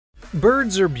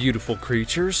Birds are beautiful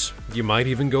creatures. You might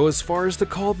even go as far as to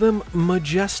call them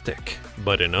majestic.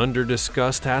 But an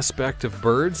under-discussed aspect of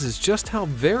birds is just how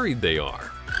varied they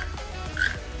are.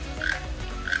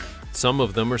 Some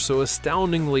of them are so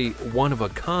astoundingly one of a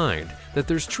kind that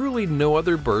there's truly no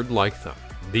other bird like them.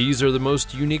 These are the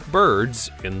most unique birds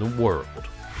in the world.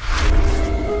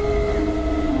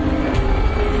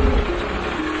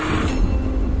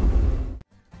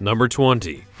 Number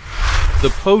 20. The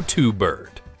potu bird.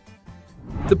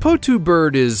 The potu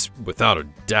bird is, without a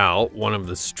doubt, one of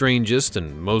the strangest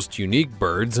and most unique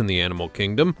birds in the animal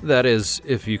kingdom. That is,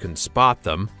 if you can spot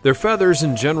them. Their feathers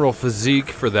and general physique,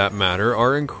 for that matter,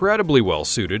 are incredibly well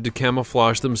suited to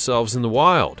camouflage themselves in the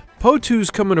wild. Potus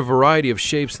come in a variety of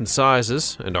shapes and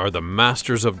sizes, and are the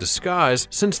masters of disguise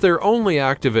since they're only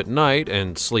active at night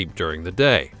and sleep during the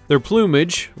day. Their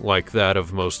plumage, like that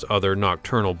of most other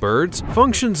nocturnal birds,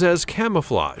 functions as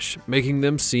camouflage, making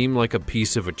them seem like a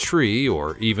piece of a tree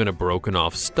or even a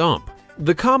broken-off stump.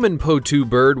 The common potu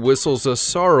bird whistles a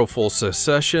sorrowful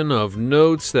succession of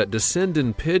notes that descend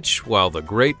in pitch, while the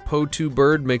great potu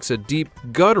bird makes a deep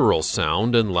guttural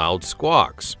sound and loud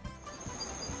squawks.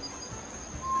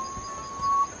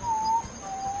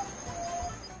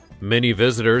 Many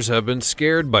visitors have been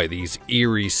scared by these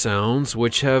eerie sounds,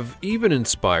 which have even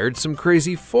inspired some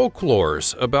crazy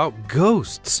folklores about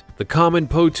ghosts. The common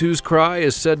potu's cry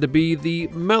is said to be the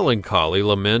melancholy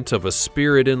lament of a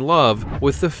spirit in love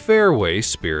with the fairway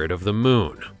spirit of the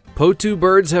moon. Potu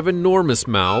birds have enormous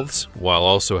mouths, while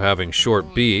also having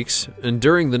short beaks, and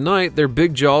during the night their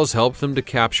big jaws help them to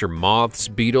capture moths,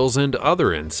 beetles, and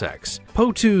other insects.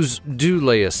 Potus do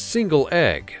lay a single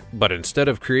egg, but instead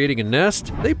of creating a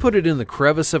nest, they put it in the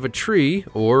crevice of a tree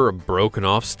or a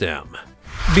broken-off stem.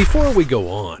 Before we go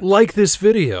on, like this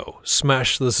video,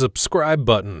 smash the subscribe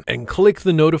button, and click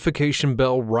the notification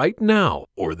bell right now,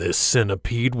 or this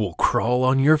centipede will crawl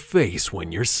on your face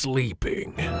when you're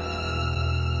sleeping.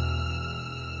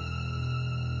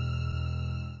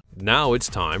 Now it's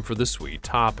time for the sweet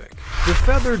topic. The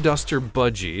feather duster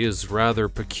budgie is rather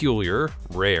peculiar,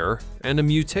 rare, and a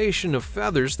mutation of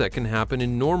feathers that can happen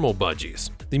in normal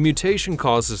budgies. The mutation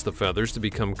causes the feathers to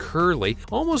become curly,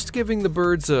 almost giving the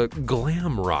birds a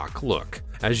glam rock look.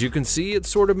 As you can see, it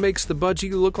sort of makes the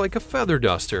budgie look like a feather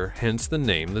duster, hence the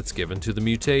name that's given to the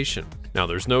mutation. Now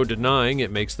there's no denying it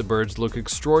makes the birds look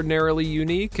extraordinarily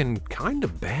unique and kind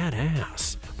of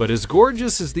badass. But as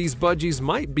gorgeous as these budgies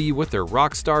might be with their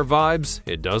rock star vibes,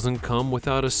 it doesn't come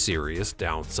without a serious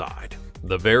downside.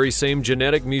 The very same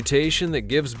genetic mutation that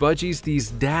gives budgies these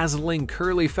dazzling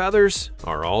curly feathers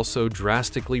are also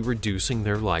drastically reducing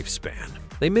their lifespan.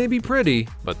 They may be pretty,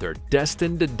 but they're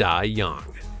destined to die young.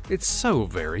 It's so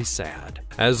very sad.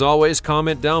 As always,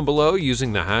 comment down below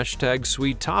using the hashtag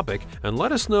 #SweetTopic and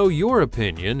let us know your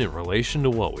opinion in relation to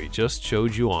what we just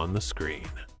showed you on the screen.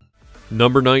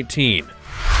 Number 19.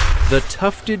 The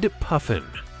tufted puffin.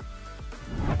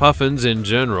 Puffins in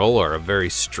general are a very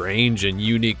strange and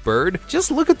unique bird.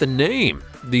 Just look at the name.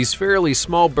 These fairly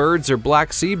small birds are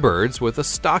black seabirds with a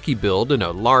stocky build and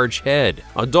a large head.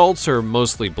 Adults are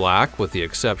mostly black with the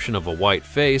exception of a white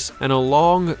face and a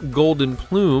long golden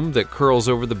plume that curls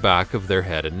over the back of their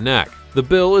head and neck. The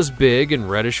bill is big and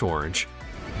reddish-orange,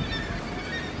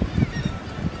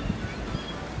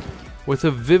 with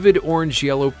a vivid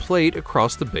orange-yellow plate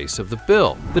across the base of the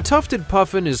bill. The tufted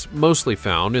puffin is mostly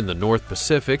found in the North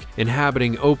Pacific,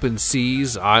 inhabiting open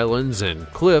seas, islands,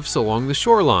 and cliffs along the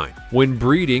shoreline. When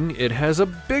breeding, it has a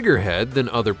bigger head than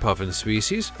other puffin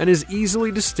species and is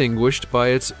easily distinguished by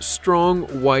its strong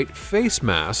white face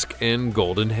mask and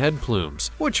golden head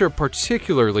plumes, which are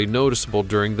particularly noticeable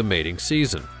during the mating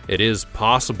season. It is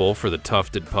possible for the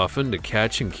tufted puffin to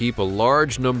catch and keep a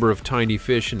large number of tiny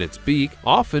fish in its beak,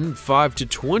 often 5 to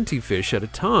 20 fish at a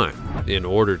time, in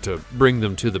order to bring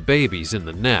them to the babies in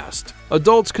the nest.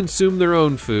 Adults consume their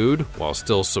own food while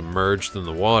still submerged in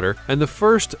the water, and the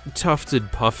first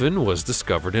tufted puffin was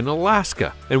discovered in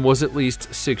Alaska and was at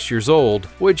least 6 years old,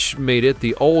 which made it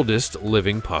the oldest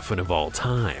living puffin of all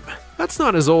time. That's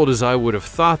not as old as I would have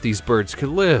thought these birds could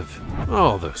live.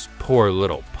 Oh, those poor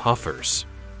little puffers.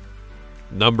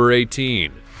 Number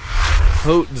 18.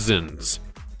 Hoatzins.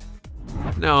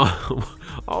 Now,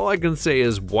 all I can say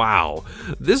is wow.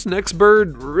 This next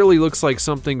bird really looks like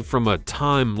something from a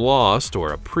time lost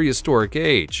or a prehistoric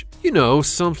age. You know,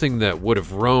 something that would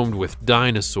have roamed with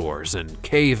dinosaurs and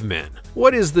cavemen.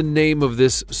 What is the name of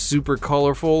this super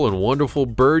colorful and wonderful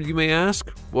bird, you may ask?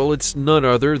 Well, it's none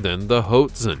other than the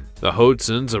Hoatzin. The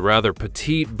Haseeen's a rather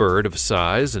petite bird of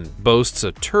size and boasts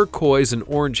a turquoise and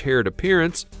orange-haired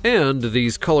appearance, and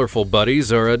these colorful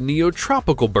buddies are a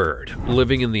neotropical bird,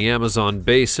 living in the Amazon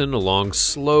basin along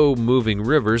slow-moving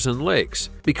rivers and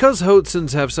lakes. Because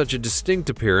Haseeen's have such a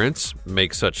distinct appearance,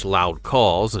 make such loud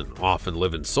calls, and often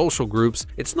live in social groups,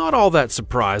 it's not all that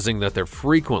surprising that they're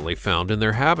frequently found in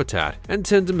their habitat and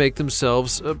tend to make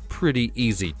themselves a pretty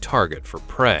easy target for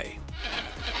prey.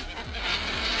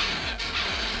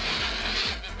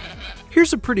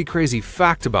 Here's a pretty crazy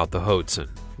fact about the Haseeen.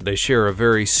 They share a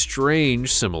very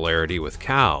strange similarity with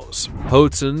cows.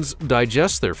 Haseens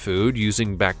digest their food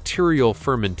using bacterial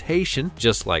fermentation,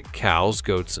 just like cows,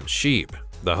 goats, and sheep.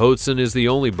 The Haseeen is the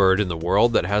only bird in the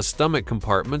world that has stomach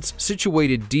compartments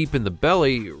situated deep in the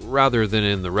belly rather than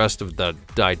in the rest of the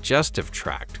digestive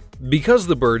tract. Because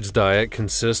the bird's diet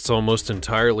consists almost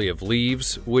entirely of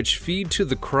leaves, which feed to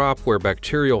the crop where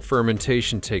bacterial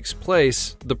fermentation takes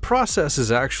place, the process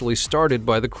is actually started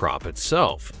by the crop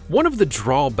itself. One of the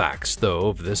drawbacks, though,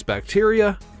 of this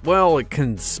bacteria, well, it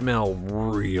can smell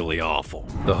really awful.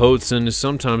 The Haseeen is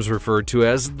sometimes referred to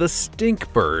as the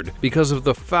stink bird because of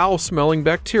the foul-smelling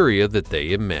bacteria that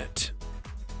they emit.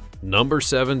 Number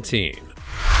 17.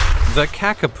 The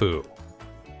Kakapoo.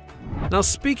 Now,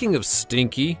 speaking of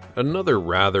stinky, another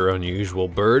rather unusual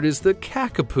bird is the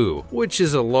kakapoo, which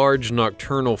is a large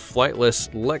nocturnal flightless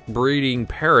lek-breeding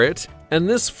parrot. And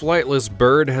this flightless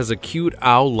bird has a cute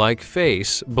owl-like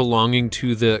face belonging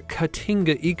to the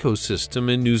Katinga ecosystem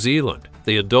in New Zealand.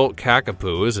 The adult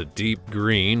kakapoo is a deep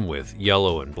green with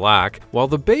yellow and black, while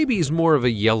the baby's more of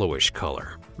a yellowish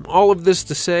color. All of this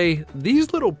to say,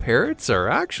 these little parrots are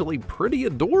actually pretty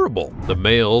adorable. The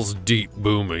male's deep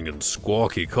booming and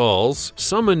squawky calls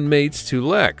summon mates to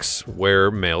leks, where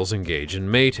males engage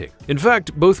in mating. In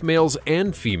fact, both males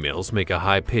and females make a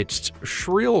high-pitched,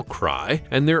 shrill cry,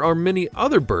 and there are many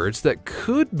other birds that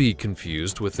could be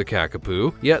confused with the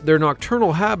kakapoo, yet their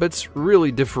nocturnal habits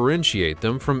really differentiate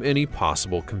them from any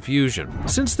possible confusion.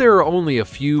 Since there are only a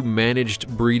few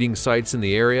managed breeding sites in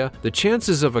the area, the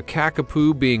chances of a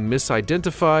kakapoo being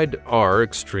misidentified are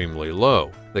extremely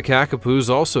low. The kakapoo is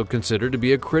also considered to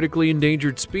be a critically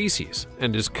endangered species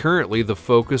and is currently the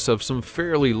focus of some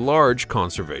fairly large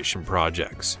conservation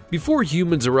projects. Before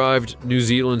humans arrived, New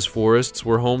Zealand's forests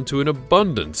were home to an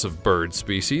abundance of bird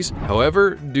species.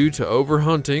 However, due to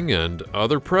overhunting and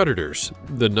other predators,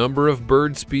 the number of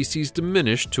bird species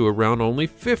diminished to around only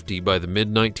 50 by the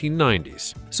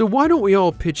mid-1990s. So why don't we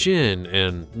all pitch in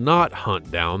and not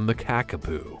hunt down the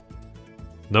kakapoo?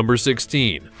 Number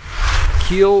 16.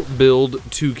 Keel-billed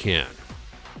toucan.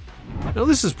 Now,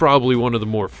 this is probably one of the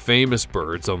more famous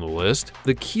birds on the list,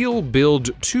 the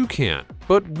keel-billed toucan.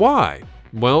 But why?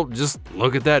 Well, just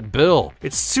look at that bill.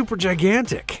 It's super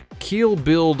gigantic.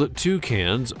 Keel-billed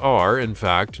toucans are, in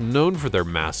fact, known for their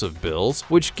massive bills,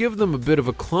 which give them a bit of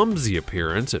a clumsy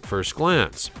appearance at first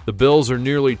glance. The bills are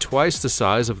nearly twice the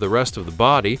size of the rest of the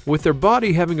body, with their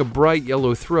body having a bright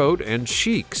yellow throat and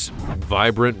cheeks,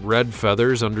 vibrant red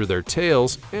feathers under their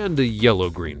tails, and a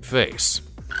yellow-green face.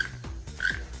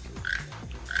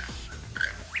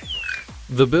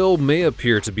 The bill may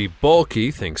appear to be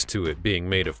bulky thanks to it being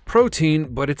made of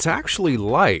protein, but it's actually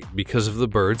light because of the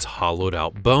bird's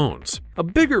hollowed-out bones. A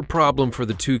bigger problem for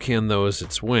the toucan, though, is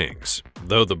its wings.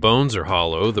 Though the bones are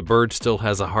hollow, the bird still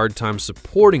has a hard time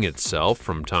supporting itself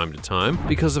from time to time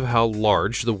because of how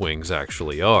large the wings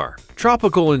actually are.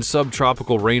 Tropical and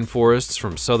subtropical rainforests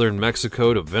from southern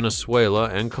Mexico to Venezuela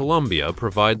and Colombia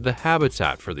provide the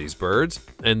habitat for these birds,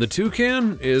 and the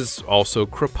toucan is also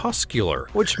crepuscular,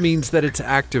 which means that it's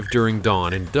active during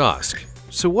dawn and dusk.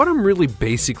 So what I'm really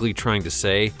basically trying to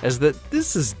say is that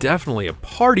this is definitely a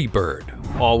party bird,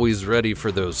 always ready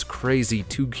for those crazy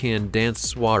toucan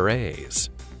dance soirees.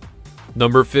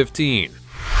 Number 15.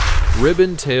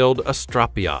 Ribbon-tailed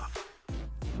astrapia.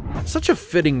 Such a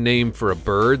fitting name for a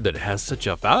bird that has such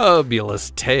a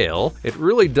fabulous tail. It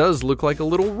really does look like a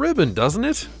little ribbon, doesn't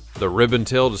it? The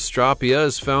ribbon-tailed astrapia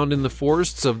is found in the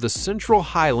forests of the Central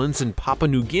Highlands in Papua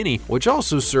New Guinea, which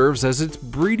also serves as its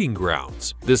breeding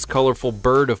grounds. This colorful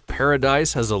bird of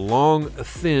paradise has a long,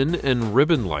 thin, and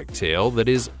ribbon-like tail that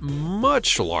is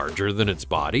much larger than its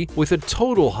body, with a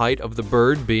total height of the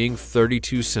bird being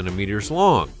 32 centimeters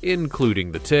long,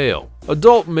 including the tail.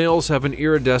 Adult males have an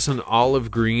iridescent olive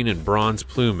green and bronze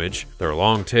plumage. Their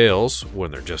long tails,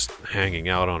 when they're just hanging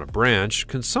out on a branch,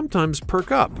 can sometimes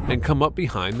perk up and come up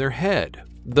behind their head.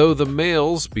 Though the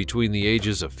males between the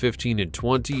ages of 15 and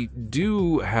 20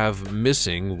 do have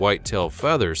missing white-tail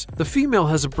feathers, the female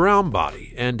has a brown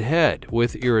body and head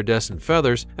with iridescent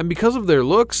feathers, and because of their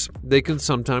looks, they can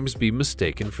sometimes be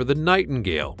mistaken for the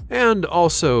nightingale. And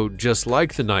also, just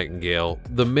like the nightingale,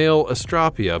 the male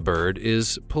Astrapia bird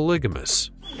is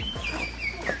polygamous.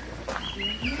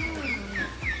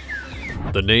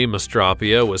 The name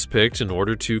Astrapia was picked in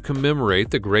order to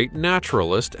commemorate the great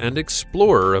naturalist and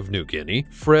explorer of New Guinea,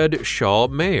 Fred Shaw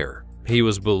Mayer. He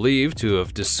was believed to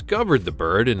have discovered the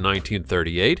bird in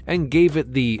 1938 and gave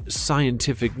it the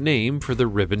scientific name for the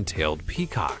ribbon-tailed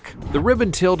peacock. The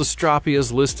ribbon-tailed Astrapia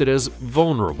is listed as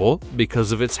vulnerable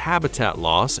because of its habitat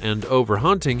loss and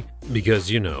overhunting,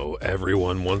 because, you know,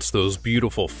 everyone wants those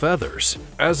beautiful feathers.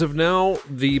 As of now,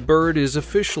 the bird is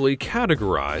officially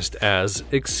categorized as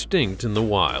extinct in the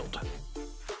wild.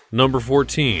 Number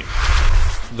 14.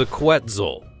 The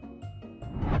quetzal.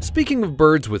 Speaking of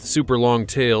birds with super long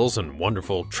tails and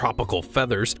wonderful tropical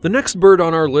feathers, the next bird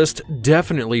on our list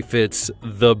definitely fits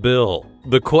the bill.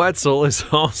 The quetzal is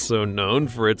also known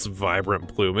for its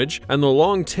vibrant plumage, and the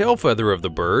long tail feather of the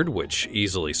bird, which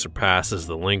easily surpasses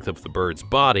the length of the bird's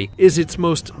body, is its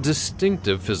most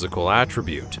distinctive physical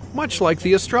attribute, much like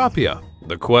the Astrapia.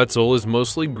 The quetzal is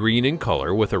mostly green in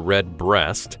color with a red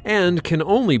breast and can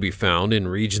only be found in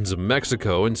regions of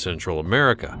Mexico and Central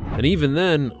America, and even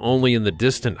then, only in the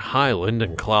distant highland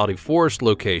and cloudy forest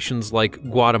locations like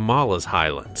Guatemala's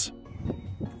highlands.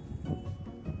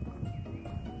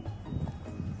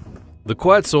 The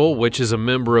quetzal, which is a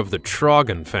member of the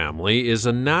trogon family, is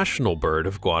a national bird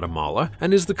of Guatemala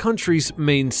and is the country's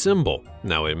main symbol.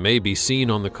 Now, it may be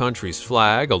seen on the country's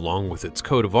flag along with its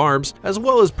coat of arms, as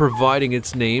well as providing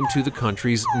its name to the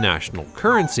country's national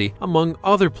currency, among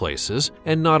other places,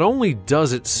 and not only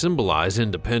does it symbolize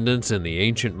independence in the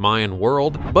ancient Mayan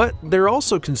world, but they're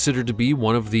also considered to be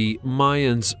one of the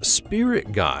Mayans'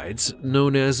 spirit guides,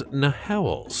 known as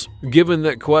nahuals. Given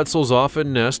that quetzals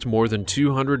often nest more than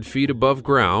 200 feet above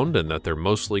ground and that they're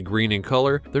mostly green in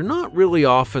color, they're not really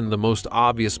often the most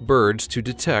obvious birds to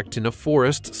detect in a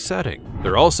forest setting.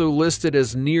 They're also listed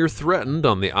as near threatened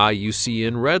on the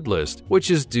IUCN Red List, which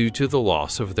is due to the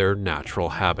loss of their natural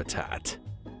habitat.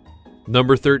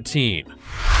 Number 13.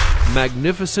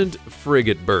 Magnificent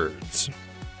frigate birds.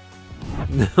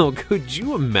 Now, could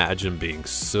you imagine being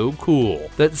so cool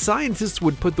that scientists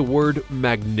would put the word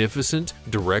magnificent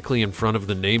directly in front of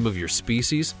the name of your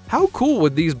species? How cool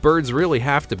would these birds really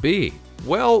have to be?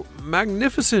 Well,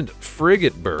 magnificent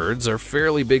frigate birds are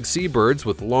fairly big seabirds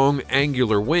with long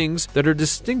angular wings that are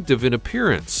distinctive in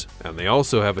appearance, and they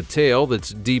also have a tail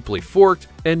that's deeply forked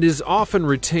and is often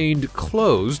retained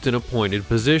closed in a pointed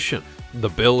position. The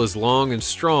bill is long and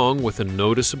strong with a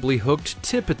noticeably hooked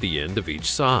tip at the end of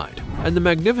each side. And the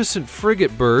magnificent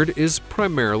frigate bird is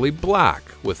primarily black,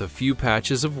 with a few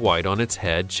patches of white on its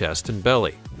head, chest, and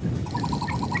belly.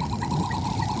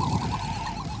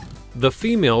 The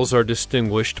females are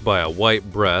distinguished by a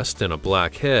white breast and a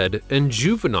black head, and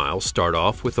juveniles start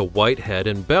off with a white head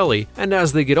and belly, and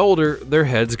as they get older, their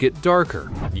heads get darker.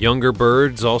 Younger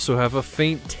birds also have a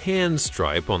faint tan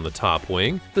stripe on the top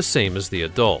wing, the same as the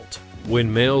adult.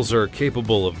 When males are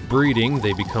capable of breeding,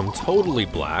 they become totally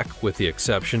black, with the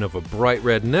exception of a bright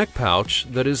red neck pouch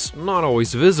that is not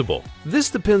always visible.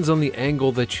 This depends on the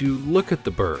angle that you look at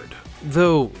the bird.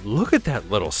 Though, look at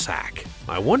that little sack.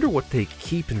 I wonder what they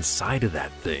keep inside of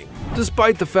that thing.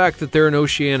 Despite the fact that they're an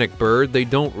oceanic bird, they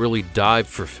don't really dive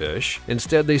for fish.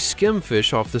 Instead, they skim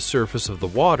fish off the surface of the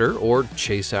water or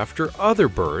chase after other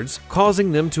birds,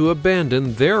 causing them to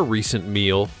abandon their recent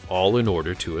meal, all in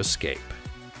order to escape.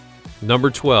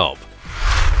 Number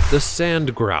 12. The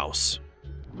sand grouse.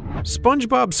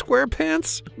 SpongeBob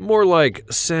SquarePants? More like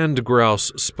sand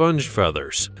grouse sponge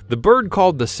feathers. The bird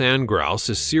called the sand grouse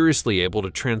is seriously able to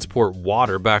transport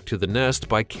water back to the nest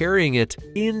by carrying it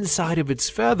inside of its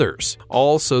feathers,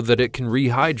 all so that it can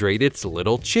rehydrate its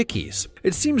little chickies.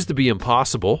 It seems to be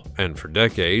impossible, and for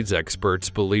decades,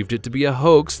 experts believed it to be a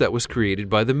hoax that was created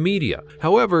by the media.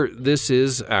 However, this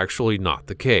is actually not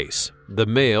the case. The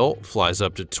male flies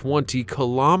up to 20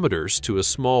 kilometers to a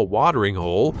small watering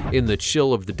hole in the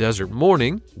chill of the desert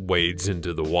morning, wades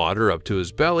into the water up to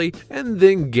his belly, and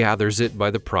then gathers it by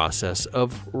the process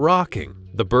of rocking.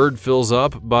 The bird fills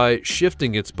up by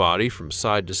shifting its body from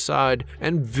side to side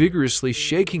and vigorously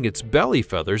shaking its belly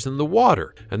feathers in the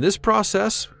water, and this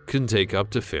process can take up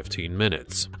to 15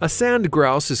 minutes. A sand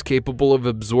grouse is capable of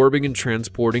absorbing and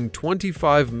transporting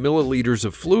 25 milliliters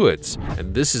of fluids,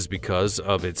 and this is because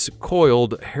of its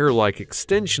coiled, hair-like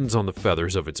extensions on the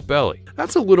feathers of its belly.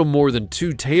 That's a little more than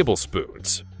 2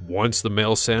 tablespoons. Once the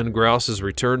male sand grouse is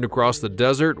returned across the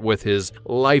desert with his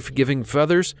life-giving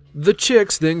feathers, the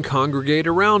chicks then congregate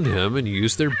around him and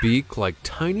use their beak like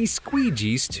tiny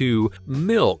squeegees to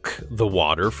milk the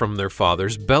water from their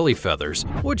father's belly feathers,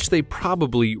 which they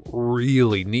probably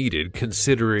really needed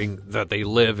considering that they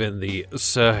live in the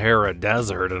Sahara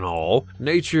Desert and all.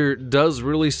 Nature does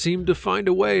really seem to find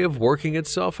a way of working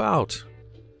itself out.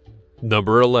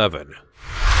 Number 11.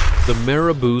 The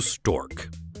marabou stork.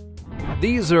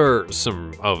 These are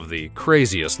some of the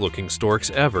craziest looking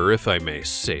storks ever, if I may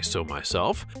say so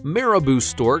myself. Marabou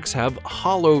storks have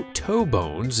hollow toe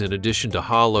bones in addition to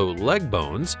hollow leg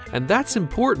bones, and that's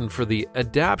important for the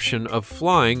adaptation of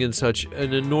flying in such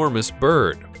an enormous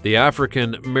bird. The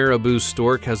African marabou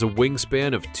stork has a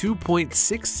wingspan of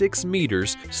 2.66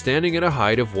 meters, standing at a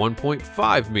height of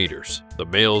 1.5 meters. The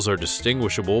males are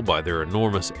distinguishable by their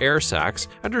enormous air sacs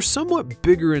and are somewhat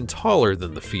bigger and taller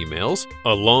than the females.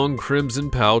 A long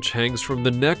crimson pouch hangs from the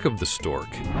neck of the stork.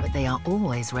 But they are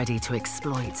always ready to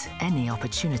exploit any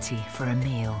opportunity for a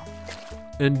meal.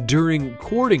 And during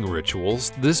courting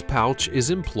rituals, this pouch is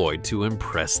employed to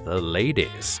impress the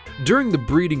ladies. During the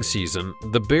breeding season,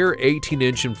 the bare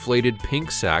 18-inch inflated pink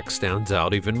sac stands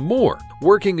out even more,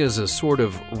 working as a sort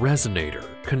of resonator,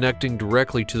 connecting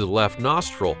directly to the left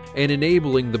nostril and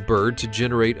enabling the bird to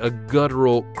generate a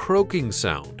guttural croaking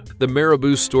sound. The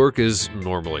marabou stork is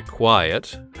normally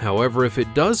quiet. However, if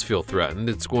it does feel threatened,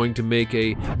 it's going to make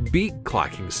a beak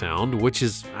clacking sound, which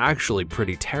is actually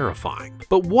pretty terrifying.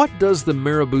 But what does the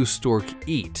marabou stork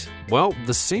eat? Well,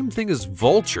 the same thing as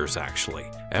vultures, actually.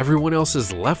 Everyone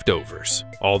else's leftovers.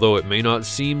 Although it may not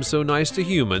seem so nice to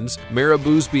humans,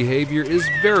 marabou's behavior is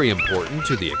very important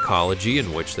to the ecology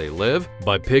in which they live.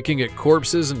 By picking at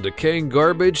corpses and decaying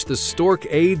garbage, the stork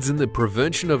aids in the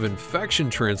prevention of infection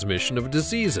transmission of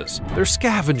diseases. They're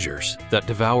scavengers that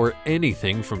devour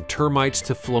anything from termites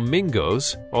to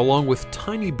flamingos, along with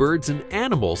tiny birds and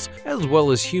animals, as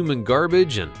well as human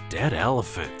garbage and dead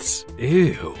elephants.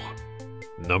 Ew.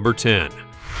 Number 10.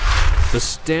 The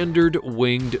standard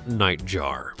winged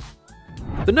nightjar.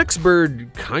 The next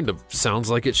bird kind of sounds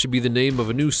like it should be the name of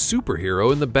a new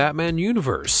superhero in the Batman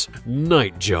universe.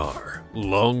 Nightjar,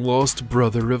 long-lost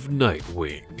brother of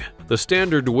Nightwing. The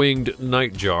standard winged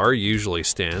nightjar usually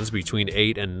stands between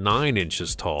 8 and 9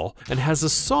 inches tall and has a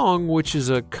song which is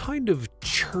a kind of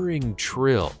churring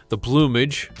trill. The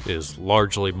plumage is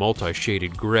largely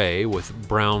multi-shaded gray with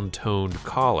brown-toned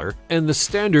collar, and the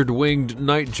standard winged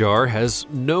nightjar has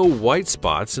no white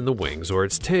spots in the wings or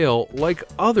its tail like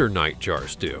other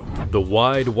nightjars do. The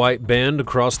wide white band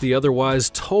across the otherwise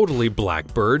totally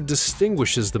black bird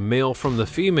distinguishes the male from the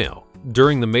female.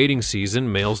 During the mating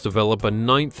season, males develop a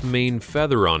 9th main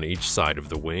feather on each side of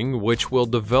the wing, which will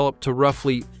develop to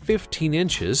roughly 15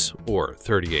 inches, or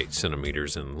 38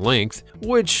 centimeters in length,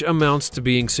 which amounts to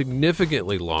being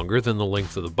significantly longer than the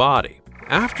length of the body.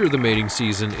 After the mating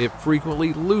season, it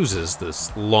frequently loses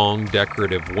this long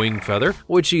decorative wing feather,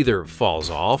 which either falls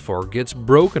off or gets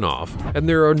broken off, and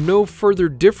there are no further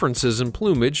differences in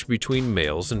plumage between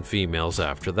males and females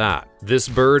after that. This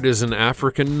bird is an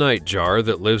African nightjar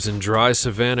that lives in dry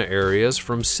savanna areas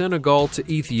from Senegal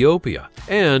to Ethiopia,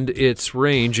 and its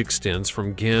range extends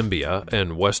from Gambia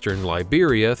and western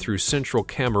Liberia through central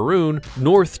Cameroon,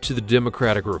 north to the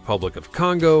Democratic Republic of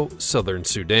Congo, southern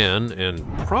Sudan, and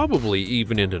probably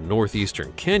even into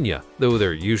northeastern Kenya, though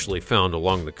they're usually found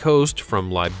along the coast from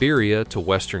Liberia to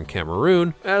western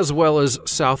Cameroon, as well as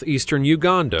southeastern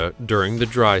Uganda during the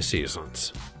dry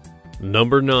seasons.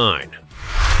 Number 9.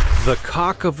 The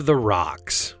Cock of the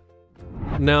Rocks.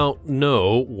 Now,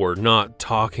 no, we're not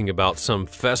talking about some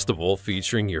festival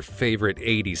featuring your favorite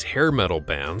 80s hair metal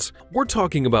bands. We're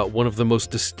talking about one of the most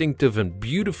distinctive and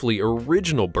beautifully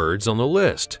original birds on the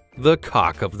list, the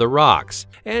Cock of the Rocks.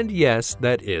 And yes,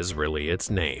 that is really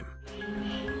its name.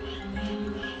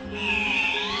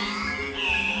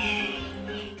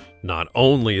 Not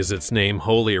only is its name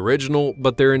wholly original,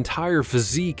 but their entire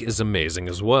physique is amazing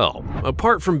as well.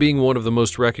 Apart from being one of the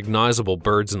most recognizable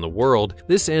birds in the world,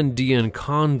 this Andean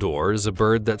condor is a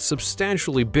bird that's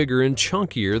substantially bigger and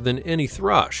chunkier than any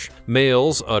thrush.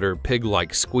 Males utter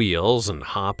pig-like squeals and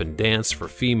hop and dance for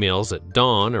females at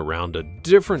dawn around a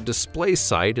different display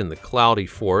site in the cloudy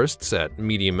forests at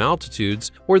medium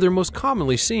altitudes where they're most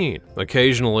commonly seen,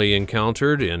 occasionally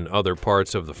encountered in other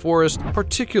parts of the forest,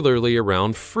 particularly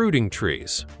around fruiting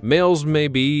trees. Males may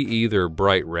be either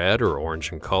bright red or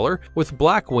orange in color, with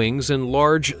black wings and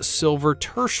large silver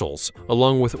tertials,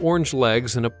 along with orange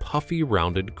legs and a puffy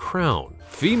rounded crown.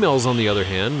 Females, on the other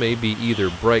hand, may be either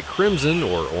bright crimson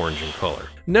or orange in color.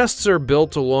 Nests are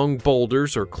built along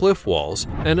boulders or cliff walls,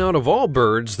 and out of all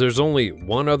birds, there's only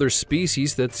one other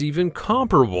species that's even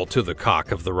comparable to the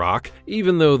cock of the rock,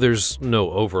 even though there's no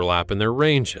overlap in their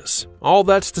ranges. All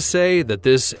that's to say that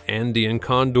this Andean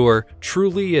condor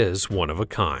truly is one of a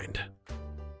kind.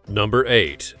 Number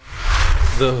 8.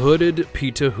 The hooded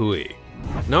pitahui.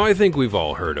 Now, I think we've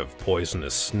all heard of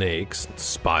poisonous snakes,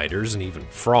 spiders, and even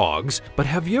frogs, but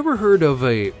have you ever heard of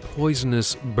a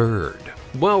poisonous bird?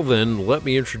 Well then, let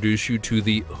me introduce you to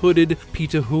the hooded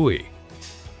pitahui,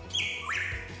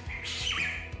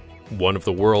 one of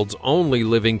the world's only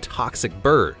living toxic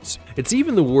birds. It's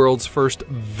even the world's first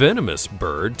venomous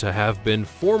bird to have been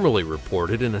formally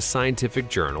reported in a scientific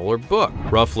journal or book.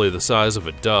 Roughly the size of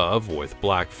a dove with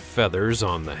black feathers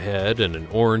on the head and an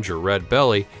orange or red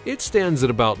belly, it stands at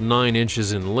about 9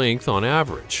 inches in length on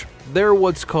average. They're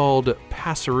what's called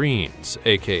passerines,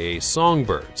 aka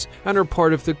songbirds, and are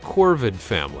part of the corvid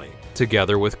family,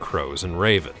 together with crows and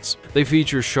ravens. They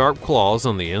feature sharp claws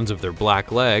on the ends of their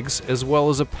black legs, as well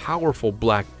as a powerful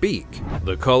black beak.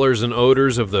 The colors and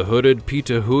odors of the hooded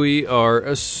pitahui are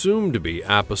assumed to be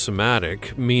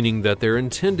aposematic, meaning that they're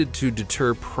intended to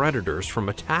deter predators from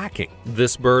attacking.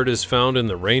 This bird is found in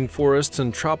the rainforests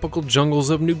and tropical jungles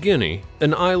of New Guinea,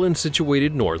 an island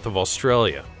situated north of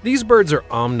Australia. These birds are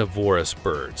omnivorous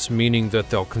birds, meaning that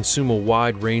they'll consume a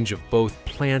wide range of both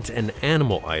plant and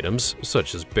animal items,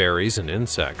 such as berries and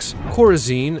insects.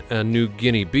 Corazine, a New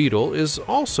Guinea beetle, is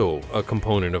also a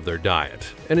component of their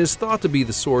diet, and is thought to be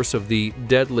the source of the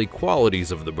deadly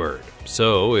qualities of the bird.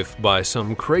 So, if by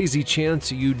some crazy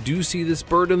chance you do see this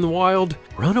bird in the wild,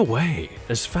 run away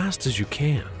as fast as you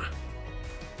can.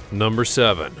 Number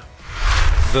 7.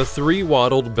 The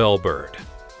three-wattled bellbird.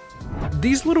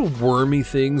 These little wormy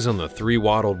things on the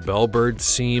three-wattled bellbird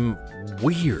seem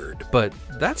weird, but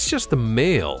that's just the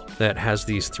male that has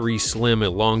these 3 slim,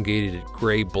 elongated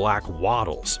gray-black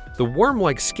wattles, the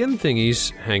worm-like skin thingies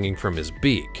hanging from his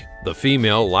beak. The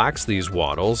female lacks these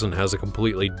wattles and has a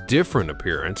completely different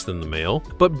appearance than the male,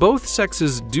 but both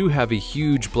sexes do have a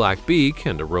huge black beak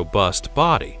and a robust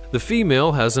body. The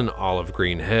female has an olive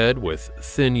green head with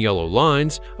thin yellow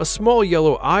lines, a small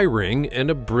yellow eye ring, and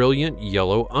a brilliant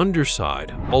yellow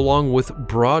underside, along with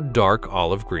broad dark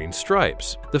olive green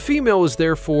stripes. The female is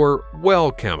therefore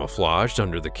well camouflaged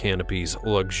under the canopy's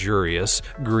luxurious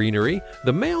greenery.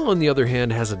 The male, on the other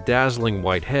hand, has a dazzling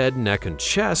white head, neck, and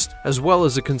chest, as well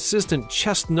as a consistent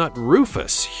chestnut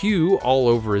rufous hue all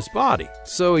over his body.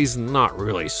 So he's not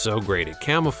really so great at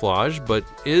camouflage, but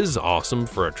is awesome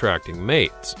for attracting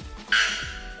mates.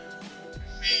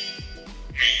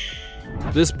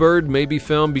 This bird may be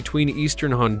found between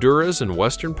eastern Honduras and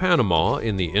western Panama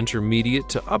in the intermediate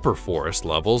to upper forest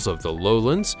levels of the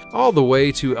lowlands, all the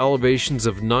way to elevations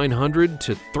of 900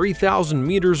 to 3,000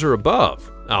 meters or above.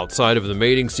 Outside of the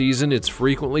mating season, it's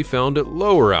frequently found at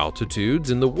lower altitudes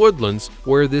in the woodlands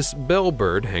where this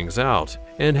bellbird hangs out,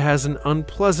 and has an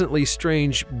unpleasantly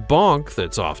strange bonk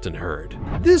that's often heard.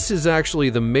 This is actually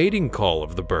the mating call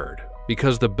of the bird.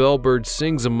 Because the bellbird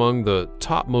sings among the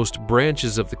topmost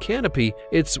branches of the canopy,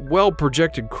 its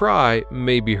well-projected cry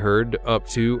may be heard up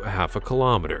to half a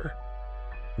kilometer.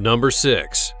 Number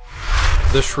 6.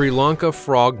 The Sri Lanka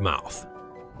frogmouth.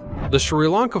 The Sri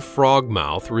Lanka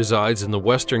frogmouth resides in the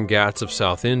western Ghats of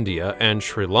South India and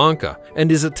Sri Lanka,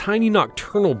 and is a tiny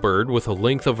nocturnal bird with a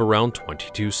length of around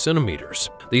 22 centimeters.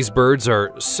 These birds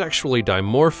are sexually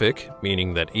dimorphic,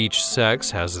 meaning that each sex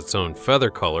has its own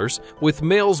feather colors, with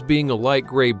males being a light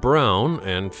gray-brown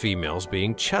and females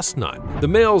being chestnut. The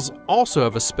males also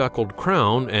have a speckled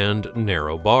crown and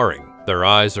narrow barring. Their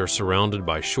eyes are surrounded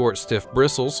by short, stiff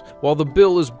bristles, while the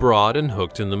bill is broad and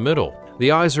hooked in the middle.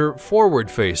 The eyes are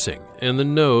forward-facing, and the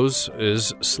nose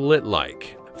is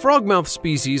slit-like. Frogmouth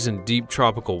species in deep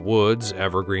tropical woods,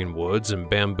 evergreen woods, and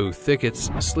bamboo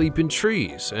thickets sleep in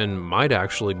trees and might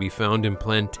actually be found in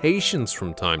plantations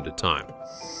from time to time.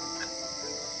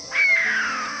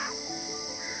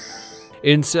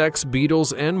 Insects,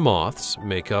 beetles, and moths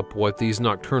make up what these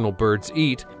nocturnal birds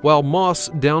eat, while moss,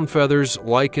 down feathers,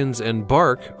 lichens, and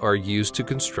bark are used to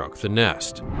construct the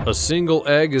nest. A single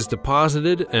egg is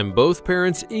deposited, and both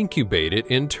parents incubate it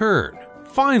in turn.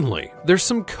 Finally, there's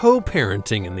some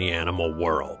co-parenting in the animal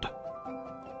world.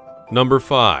 Number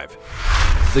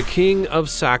 5. The King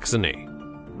of Saxony.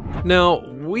 Now,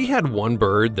 we had one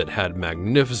bird that had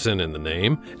magnificent in the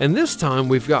name, and this time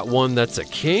we've got one that's a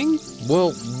king?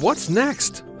 Well, what's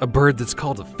next? A bird that's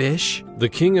called a fish? The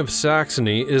King of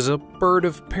Saxony is a bird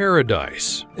of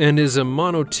paradise, and is a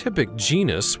monotypic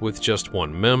genus with just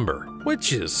one member,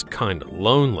 which is kinda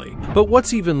lonely. But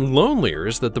what's even lonelier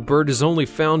is that the bird is only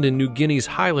found in New Guinea's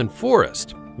highland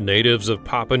forest. Natives of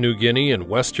Papua New Guinea and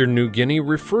Western New Guinea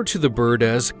refer to the bird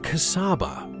as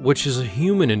kasaba, which is a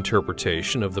human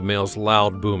interpretation of the male's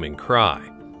loud booming cry.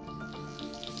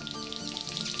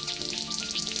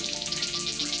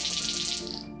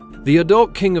 The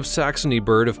adult king of Saxony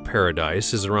bird of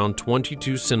paradise is around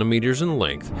 22 centimeters in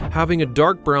length, having a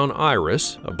dark brown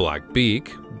iris, a black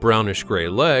beak, brownish-gray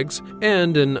legs,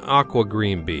 and an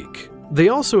aqua-green beak. They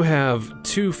also have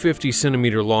two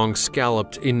 50-centimeter-long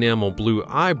scalloped enamel blue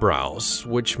eyebrows,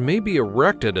 which may be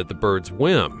erected at the bird's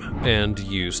whim, and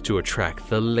used to attract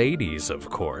the ladies, of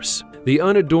course. The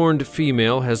unadorned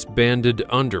female has banded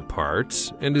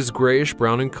underparts and is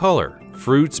grayish-brown in color.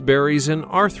 Fruits, berries, and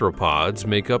arthropods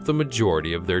make up the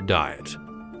majority of their diet.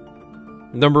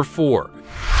 Number 4.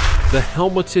 The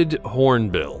helmeted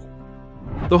hornbill.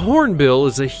 The hornbill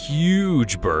is a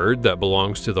huge bird that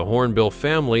belongs to the hornbill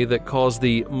family that calls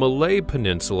the Malay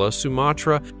Peninsula,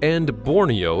 Sumatra, and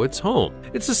Borneo its home.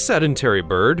 It's a sedentary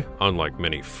bird, unlike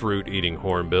many fruit-eating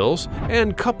hornbills,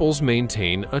 and couples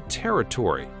maintain a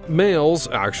territory. Males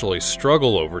actually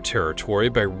struggle over territory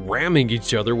by ramming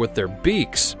each other with their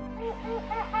beaks.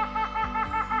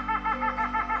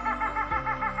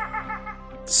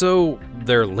 So,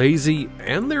 they're lazy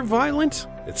and they're violent?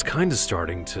 It's kinda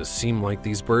starting to seem like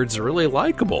these birds are really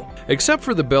likable. Except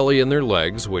for the belly and their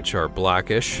legs, which are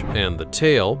blackish, and the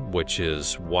tail, which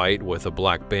is white with a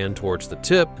black band towards the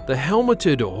tip, the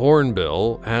helmeted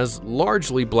hornbill has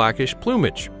largely blackish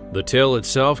plumage. The tail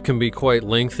itself can be quite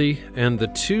lengthy, and the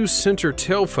two center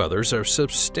tail feathers are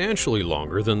substantially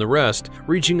longer than the rest,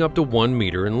 reaching up to 1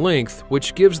 meter in length,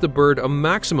 which gives the bird a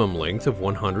maximum length of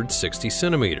 160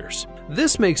 centimeters.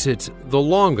 This makes it the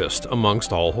longest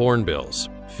amongst all hornbills.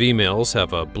 Females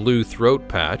have a blue throat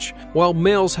patch, while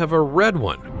males have a red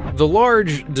one. The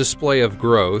large display of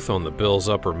growth on the bill's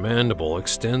upper mandible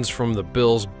extends from the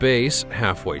bill's base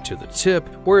halfway to the tip,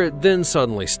 where it then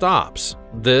suddenly stops.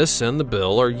 This and the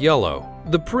bill are yellow.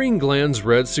 The preen gland's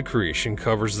red secretion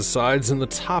covers the sides and the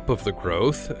top of the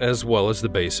growth, as well as the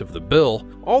base of the bill,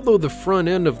 although the front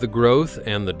end of the growth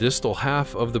and the distal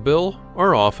half of the bill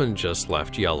are often just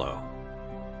left yellow.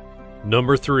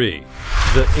 Number 3.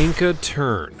 The Inca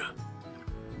tern.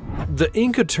 The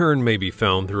Inca tern may be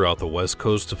found throughout the west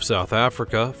coast of South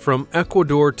Africa, from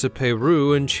Ecuador to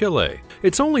Peru and Chile.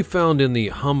 It's only found in the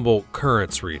Humboldt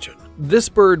Currents region. This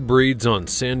bird breeds on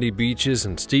sandy beaches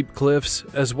and steep cliffs,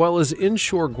 as well as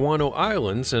inshore guano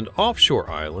islands and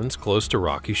offshore islands close to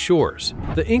rocky shores.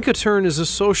 The Inca tern is a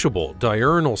sociable,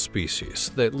 diurnal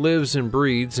species that lives and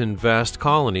breeds in vast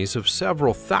colonies of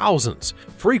several thousands,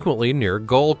 frequently near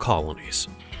gull colonies.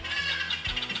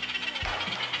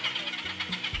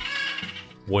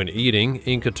 When eating,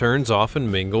 Inca terns often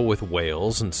mingle with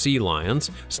whales and sea lions,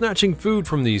 snatching food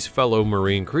from these fellow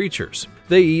marine creatures.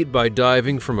 They eat by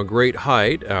diving from a great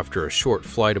height after a short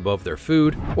flight above their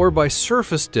food, or by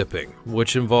surface dipping,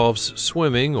 which involves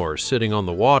swimming or sitting on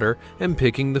the water and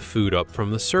picking the food up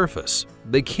from the surface.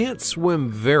 They can't swim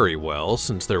very well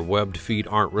since their webbed feet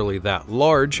aren't really that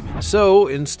large, so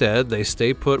instead they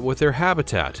stay put with their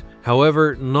habitat.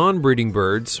 However, non-breeding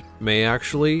birds may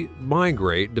actually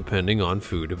migrate depending on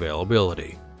food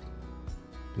availability.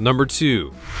 Number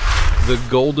 2. The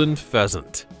golden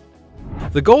pheasant.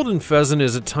 The golden pheasant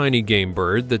is a tiny game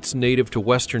bird that's native to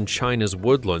western China's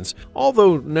woodlands,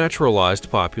 although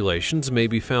naturalized populations may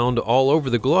be found all over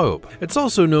the globe. It's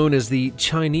also known as the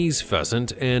Chinese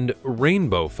pheasant and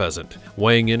rainbow pheasant,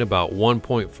 weighing in about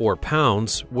 1.4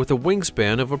 pounds with a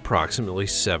wingspan of approximately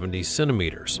 70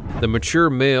 centimeters. The mature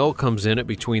male comes in at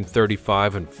between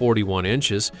 35 and 41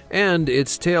 inches, and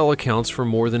its tail accounts for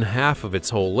more than half of its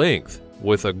whole length,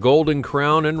 with a golden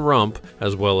crown and rump,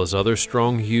 as well as other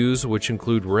strong hues which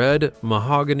include red,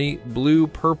 mahogany, blue,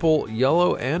 purple,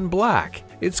 yellow, and black.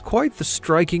 It's quite the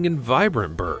striking and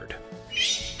vibrant bird.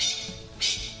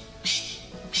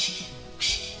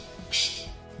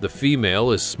 The female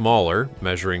is smaller,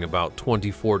 measuring about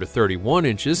 24 to 31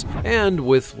 inches, and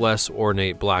with less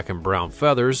ornate black and brown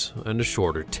feathers and a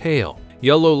shorter tail.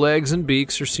 Yellow legs and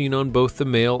beaks are seen on both the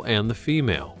male and the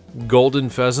female. Golden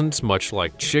pheasants, much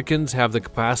like chickens, have the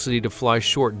capacity to fly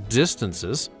short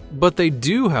distances, but they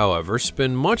do, however,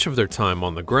 spend much of their time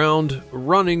on the ground,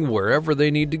 running wherever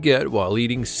they need to get while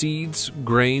eating seeds,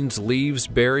 grains, leaves,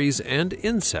 berries, and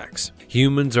insects.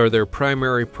 Humans are their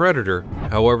primary predator,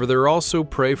 however they're also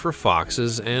prey for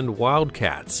foxes and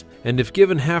wildcats, and if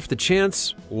given half the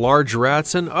chance, large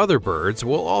rats and other birds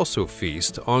will also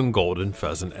feast on golden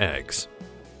pheasant eggs.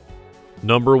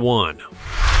 Number 1.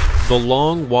 The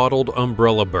long-wattled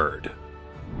umbrella bird.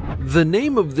 The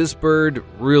name of this bird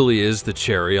really is the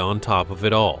cherry on top of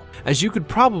it all. As you could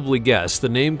probably guess, the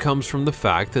name comes from the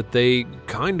fact that they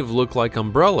kind of look like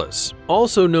umbrellas.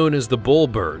 Also known as the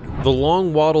bullbird, the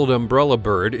long-wattled umbrella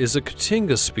bird is a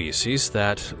cotinga species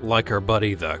that, like our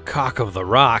buddy the cock of the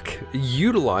rock,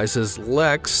 utilizes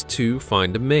leks to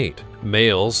find a mate.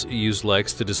 Males use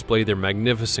leks to display their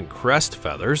magnificent crest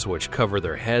feathers, which cover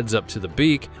their heads up to the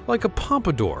beak, like a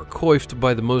pompadour coiffed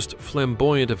by the most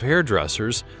flamboyant of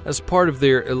hairdressers as part of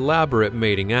their elaborate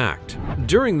mating act.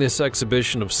 During this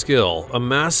exhibition of skill, a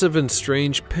massive and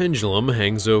strange pendulum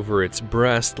hangs over its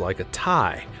breast like a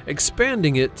tie,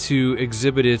 expanding it to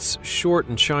exhibit its short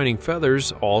and shining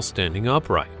feathers all standing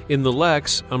upright. In the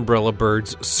leks, umbrella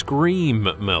birds scream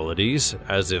melodies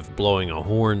as if blowing a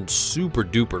horn super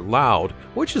duper loud,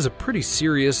 which is a pretty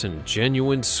serious and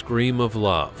genuine scream of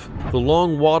love. The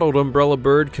long-wattled umbrella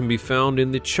bird can be found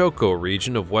in the Choco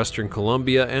region of western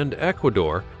Colombia and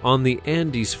Ecuador, on the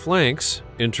Andes flanks,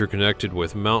 interconnected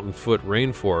with mountain-foot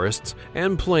rainforests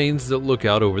and plains that look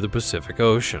out over the Pacific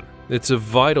Ocean. It's a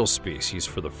vital species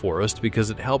for the forest because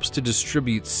it helps to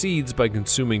distribute seeds by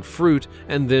consuming fruit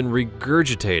and then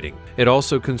regurgitating. It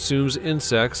also consumes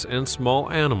insects and small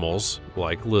animals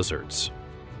like lizards.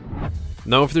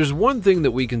 Now, if there's one thing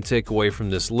that we can take away from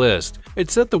this list,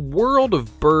 it's that the world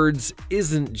of birds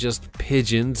isn't just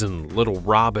pigeons and little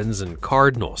robins and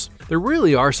cardinals. There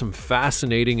really are some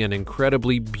fascinating and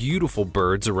incredibly beautiful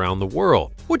birds around the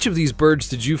world. Which of these birds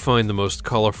did you find the most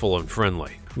colorful and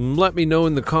friendly? Let me know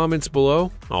in the comments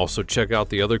below. Also check out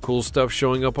the other cool stuff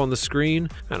showing up on the screen,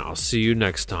 and I'll see you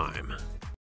next time.